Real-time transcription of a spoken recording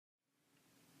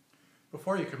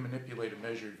Before you can manipulate a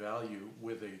measured value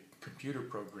with a computer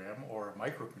program or a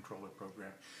microcontroller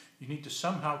program, you need to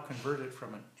somehow convert it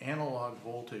from an analog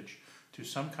voltage to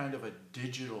some kind of a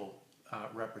digital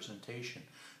representation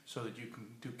so that you can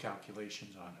do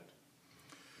calculations on it.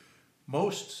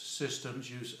 Most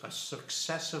systems use a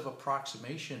successive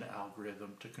approximation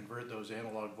algorithm to convert those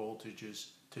analog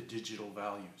voltages to digital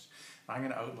values. I'm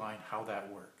going to outline how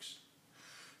that works.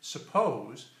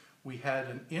 Suppose we had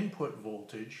an input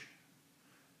voltage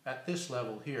at this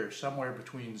level here, somewhere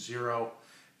between 0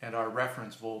 and our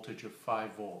reference voltage of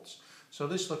 5 volts. So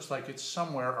this looks like it's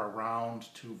somewhere around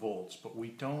 2 volts, but we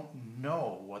don't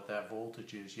know what that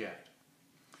voltage is yet.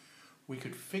 We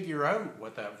could figure out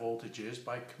what that voltage is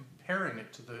by comparing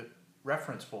it to the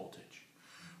reference voltage.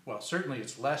 Well, certainly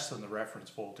it's less than the reference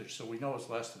voltage, so we know it's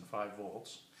less than 5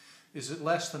 volts. Is it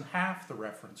less than half the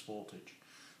reference voltage?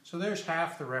 So there's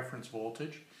half the reference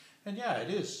voltage, and yeah, it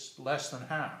is less than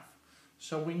half.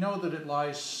 So we know that it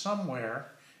lies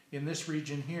somewhere in this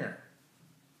region here.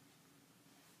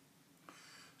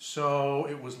 So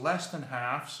it was less than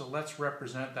half, so let's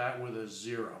represent that with a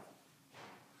 0.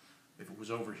 If it was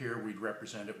over here, we'd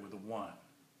represent it with a 1.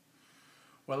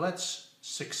 Well, let's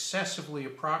successively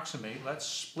approximate. Let's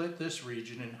split this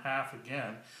region in half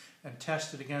again and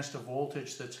test it against a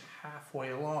voltage that's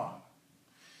halfway along.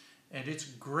 And it's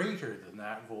greater than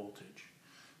that voltage.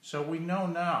 So we know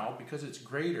now, because it's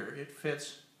greater, it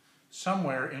fits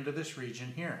somewhere into this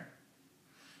region here.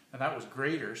 And that was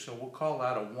greater, so we'll call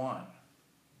that a 1.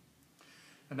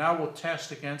 And now we'll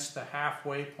test against the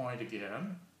halfway point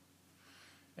again.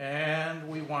 And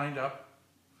we wind up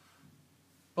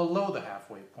below the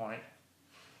halfway point.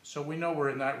 So we know we're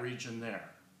in that region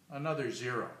there. Another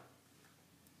 0.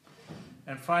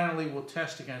 And finally, we'll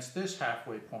test against this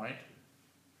halfway point.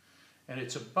 And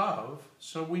it's above,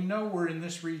 so we know we're in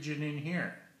this region in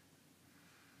here.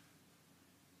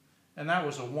 And that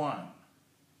was a 1.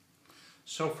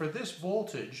 So for this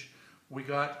voltage, we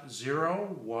got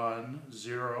 0, 1,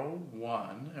 0,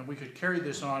 1, and we could carry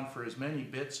this on for as many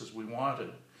bits as we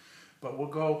wanted. But we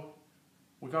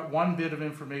got 1 bit of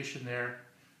information there,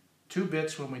 2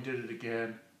 bits when we did it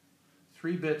again,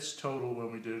 3 bits total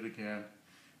when we did it again,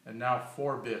 and now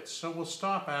 4 bits. So we'll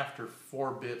stop after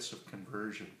 4 bits of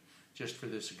conversion, just for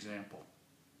this example.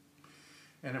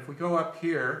 And if we go up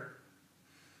here,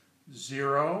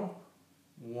 0,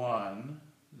 1,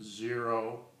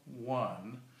 0,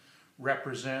 1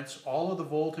 represents all of the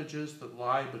voltages that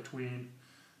lie between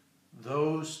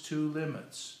those two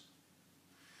limits.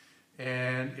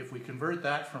 And if we convert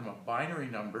that from a binary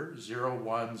number, 0,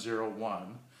 1, 0,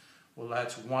 1, well,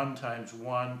 that's 1 times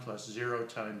 1 plus 0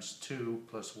 times 2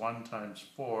 plus 1 times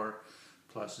 4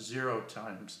 plus 0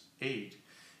 times 8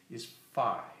 is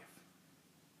 5.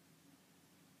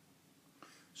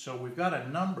 So we've got a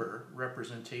number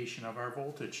representation of our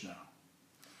voltage now.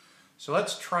 So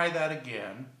let's try that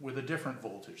again with a different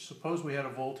voltage. Suppose we had a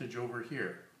voltage over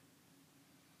here.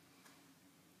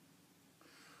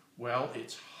 Well,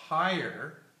 it's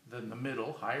higher than the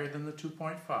middle, higher than the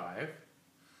 2.5.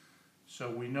 So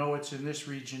we know it's in this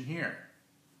region here.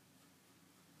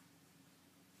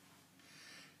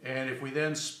 And if we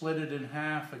then split it in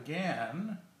half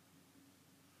again,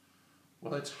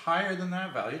 well, it's higher than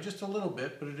that value, just a little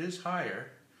bit, but it is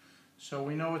higher. So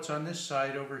we know it's on this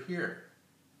side over here.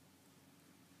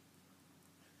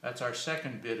 That's our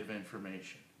second bit of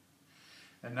information.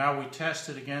 And now we test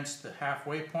it against the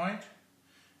halfway point,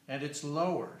 and it's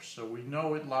lower. So we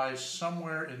know it lies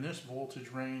somewhere in this voltage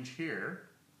range here.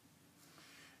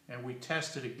 And we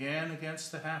test it again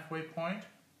against the halfway point,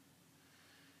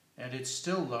 and it's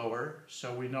still lower,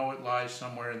 so we know it lies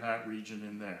somewhere in that region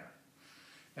in there.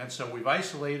 And so we've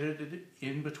isolated it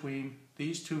in between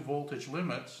these two voltage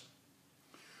limits.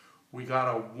 We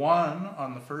got a 1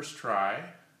 on the first try.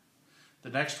 The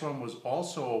next one was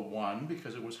also a 1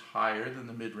 because it was higher than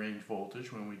the mid-range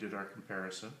voltage when we did our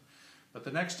comparison. But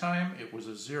the next time it was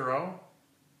a 0,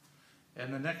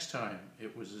 and the next time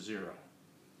it was a 0.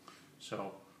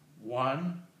 So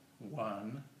 1,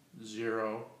 1,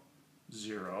 0,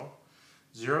 0.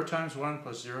 0 times 1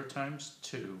 plus 0 times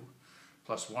 2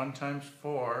 plus 1 times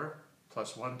 4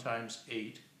 plus 1 times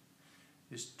 8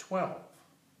 is 12.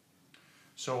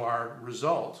 So our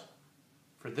result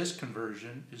for this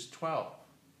conversion is 12.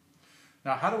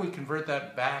 Now, how do we convert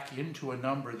that back into a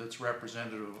number that's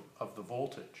representative of the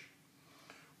voltage?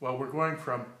 Well, we're going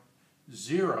from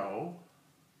 0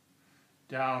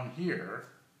 down here,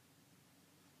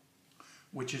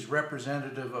 which is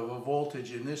representative of a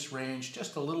voltage in this range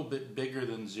just a little bit bigger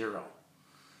than 0.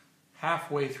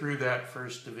 Halfway through that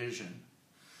first division,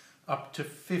 up to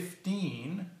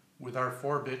 15, with our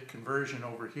 4-bit conversion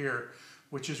over here,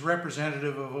 which is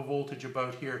representative of a voltage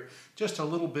about here, just a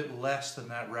little bit less than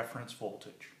that reference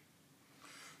voltage.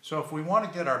 So if we want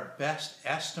to get our best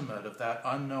estimate of that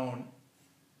unknown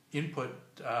input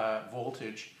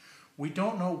voltage, we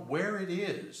don't know where it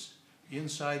is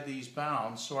inside these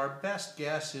bounds, so our best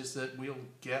guess is that we'll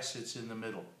guess it's in the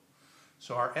middle.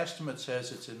 So our estimate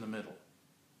says it's in the middle.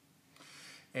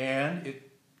 And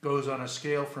it goes on a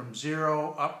scale from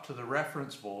 0 up to the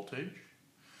reference voltage.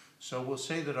 So we'll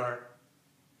say that our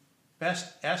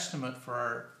best estimate for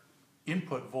our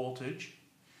input voltage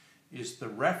is the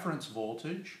reference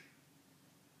voltage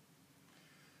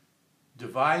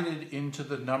divided into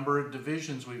the number of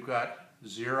divisions we've got.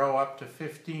 0 up to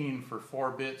 15 for 4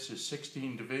 bits is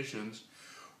 16 divisions,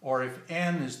 or if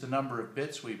n is the number of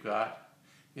bits we've got,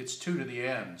 it's 2 to the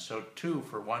n, so 2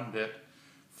 for 1 bit,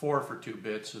 4 for 2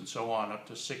 bits, and so on up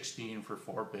to 16 for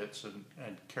 4 bits, and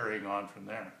carrying on from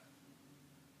there.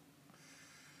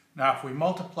 Now if we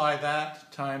multiply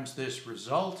that times this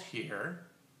result here,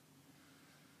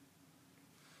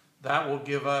 that will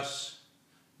give us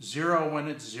 0 when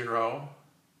it's 0,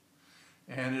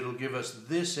 and it'll give us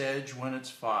this edge when it's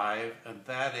 5, and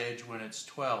that edge when it's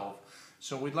 12.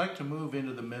 So we'd like to move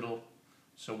into the middle,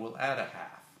 so we'll add a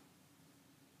half.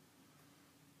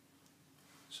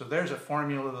 So there's a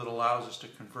formula that allows us to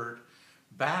convert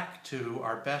back to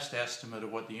our best estimate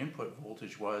of what the input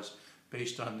voltage was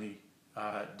based on the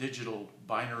digital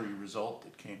binary result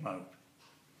that came out.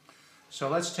 So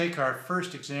let's take our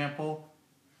first example,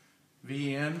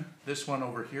 V in, this one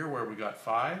over here where we got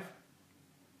 5.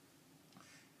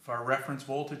 If our reference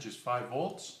voltage is 5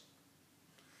 volts,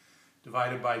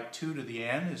 divided by 2 to the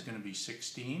n is going to be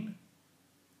 16,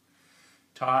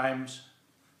 times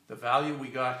the value we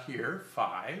got here,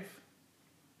 5,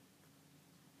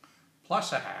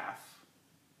 plus a half,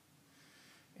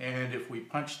 and if we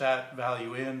punch that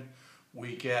value in,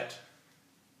 we get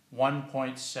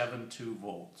 1.72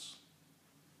 volts.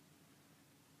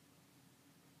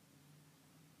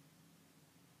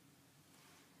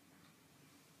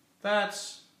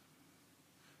 That's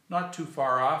not too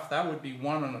far off. That would be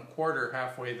 1 1/4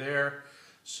 halfway there.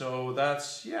 So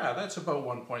that's about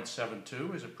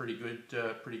 1.72 is a pretty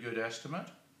good estimate.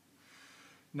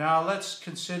 Now let's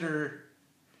consider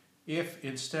if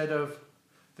instead of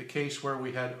the case where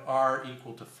we had R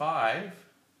equal to 5,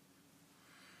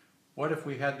 what if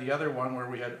we had the other one where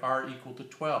we had R equal to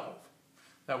 12?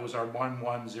 That was our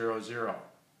 1100.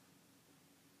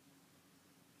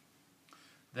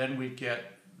 Then we'd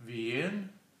get V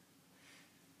in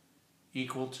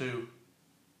equal to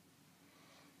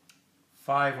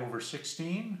 5 over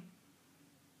 16,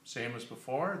 same as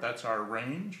before, that's our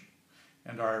range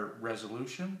and our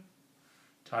resolution,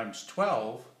 times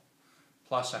 12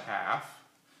 plus a half.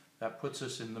 That puts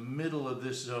us in the middle of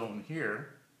this zone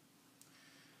here,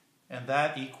 and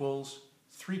that equals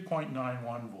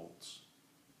 3.91 volts.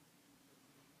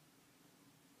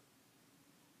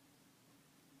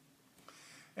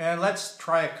 And let's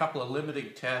try a couple of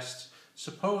limiting tests.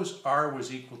 Suppose R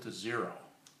was equal to 0.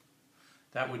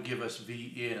 That would give us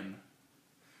V in,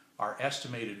 our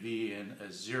estimated V in,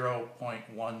 as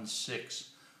 0.16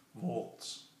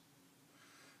 volts.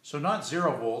 So not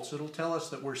 0 volts, it'll tell us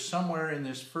that we're somewhere in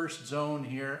this first zone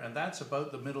here, and that's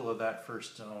about the middle of that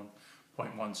first zone,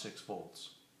 0.16 volts.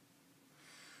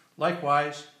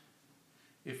 Likewise,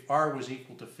 if R was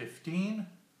equal to 15,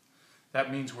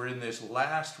 that means we're in this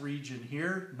last region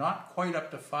here, not quite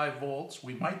up to 5 volts.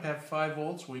 We might have 5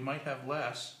 volts, we might have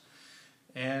less.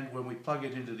 And when we plug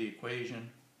it into the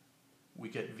equation, we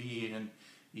get V in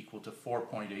equal to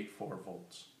 4.84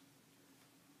 volts.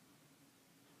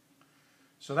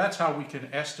 So that's how we can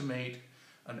estimate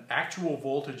an actual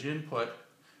voltage input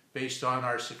based on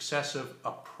our successive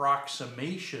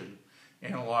approximation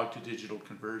analog to digital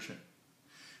conversion.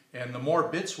 And the more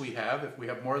bits we have, if we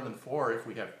have more than 4, if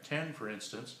we have 10 for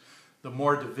instance, the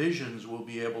more divisions we'll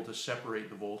be able to separate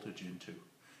the voltage into,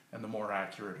 and the more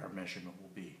accurate our measurement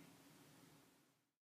will be.